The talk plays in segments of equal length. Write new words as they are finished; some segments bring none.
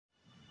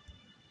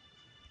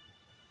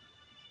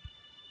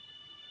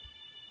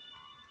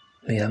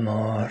mi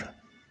amor.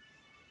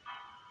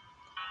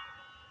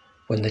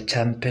 When the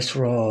tempest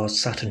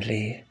roars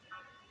suddenly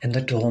and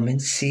the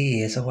dormant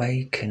sea is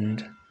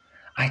awakened,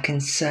 I can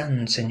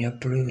sense in your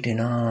brooding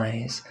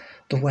eyes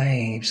the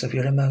waves of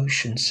your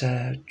emotion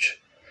surge,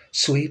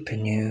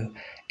 sweeping you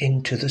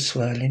into the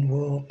swirling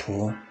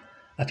whirlpool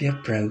of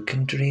your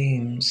broken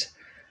dreams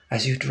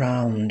as you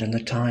drown in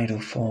the tidal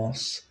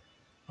force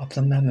of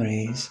the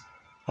memories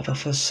of a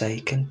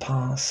forsaken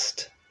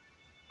past.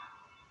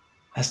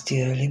 As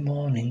the early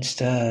morning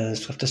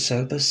stirs with the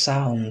sober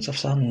sounds of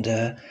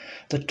thunder,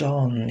 the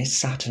dawn is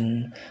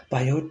saddened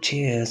by your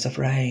tears of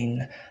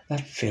rain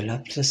that fill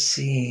up the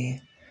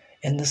sea.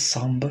 In the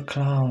sombre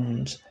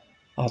clouds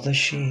are the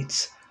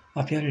sheets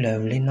of your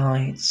lonely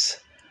nights,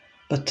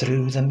 but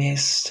through the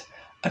mist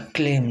a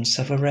glimpse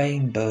of a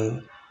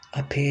rainbow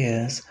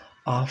appears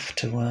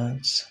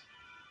afterwards.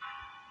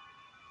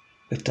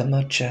 With the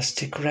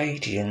majestic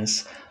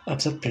radiance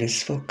of the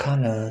blissful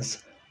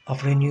colours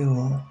of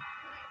renewal,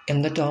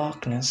 in the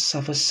darkness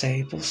of a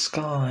sable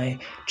sky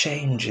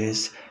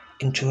changes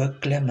into a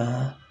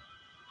glimmer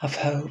of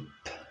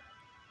hope.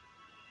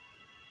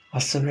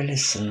 As the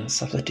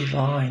relicence of the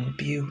divine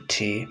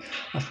beauty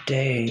of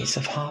days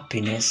of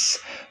happiness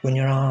when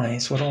your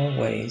eyes were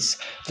always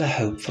the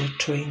hopeful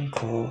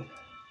twinkle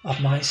of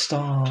my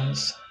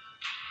stars.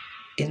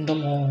 In the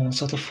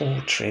walls of the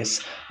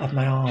fortress of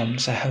my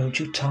arms I hold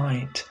you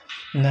tight,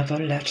 never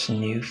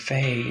letting you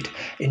fade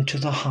into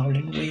the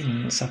howling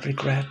winds of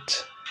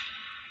regret.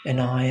 And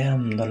I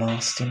am the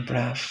lasting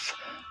breath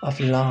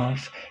of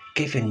love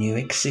giving you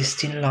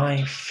existing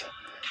life.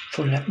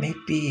 For let me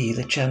be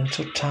the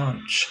gentle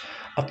touch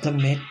of the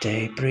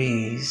midday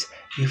breeze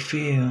you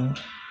feel.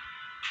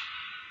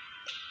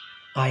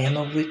 I am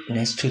a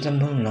witness to the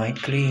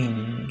moonlight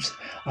gleams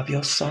of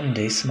your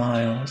Sunday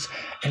smiles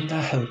and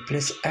the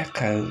hopeless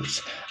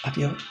echoes of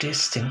your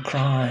distant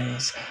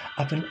cries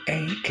of an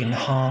aching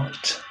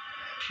heart.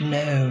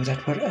 Know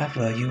that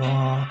wherever you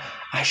are,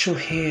 I shall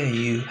hear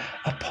you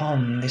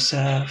upon this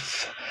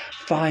earth,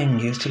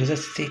 find you through the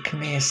thick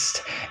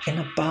mist in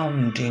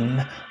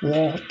abounding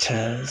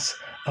waters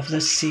of the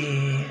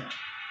sea.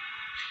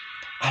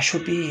 I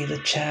shall be the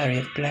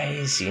chariot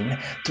blazing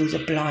through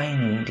the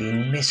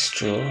blinding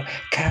mistral,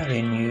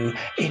 carrying you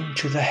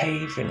into the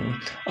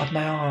haven of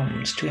my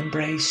arms to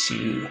embrace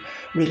you,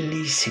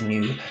 releasing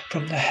you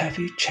from the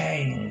heavy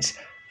chains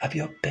of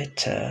your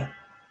bitter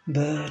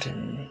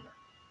burden.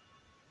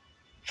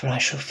 For I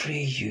shall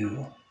free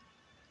you,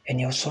 and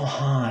you're so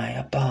high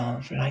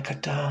above like a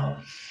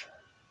dove.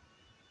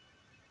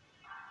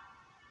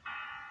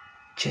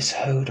 Just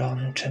hold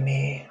on to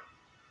me.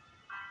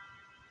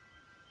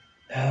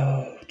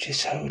 Oh,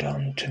 just hold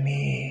on to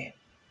me,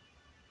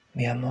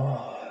 mi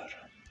amor.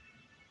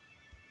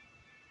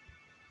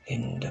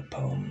 In the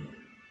poem.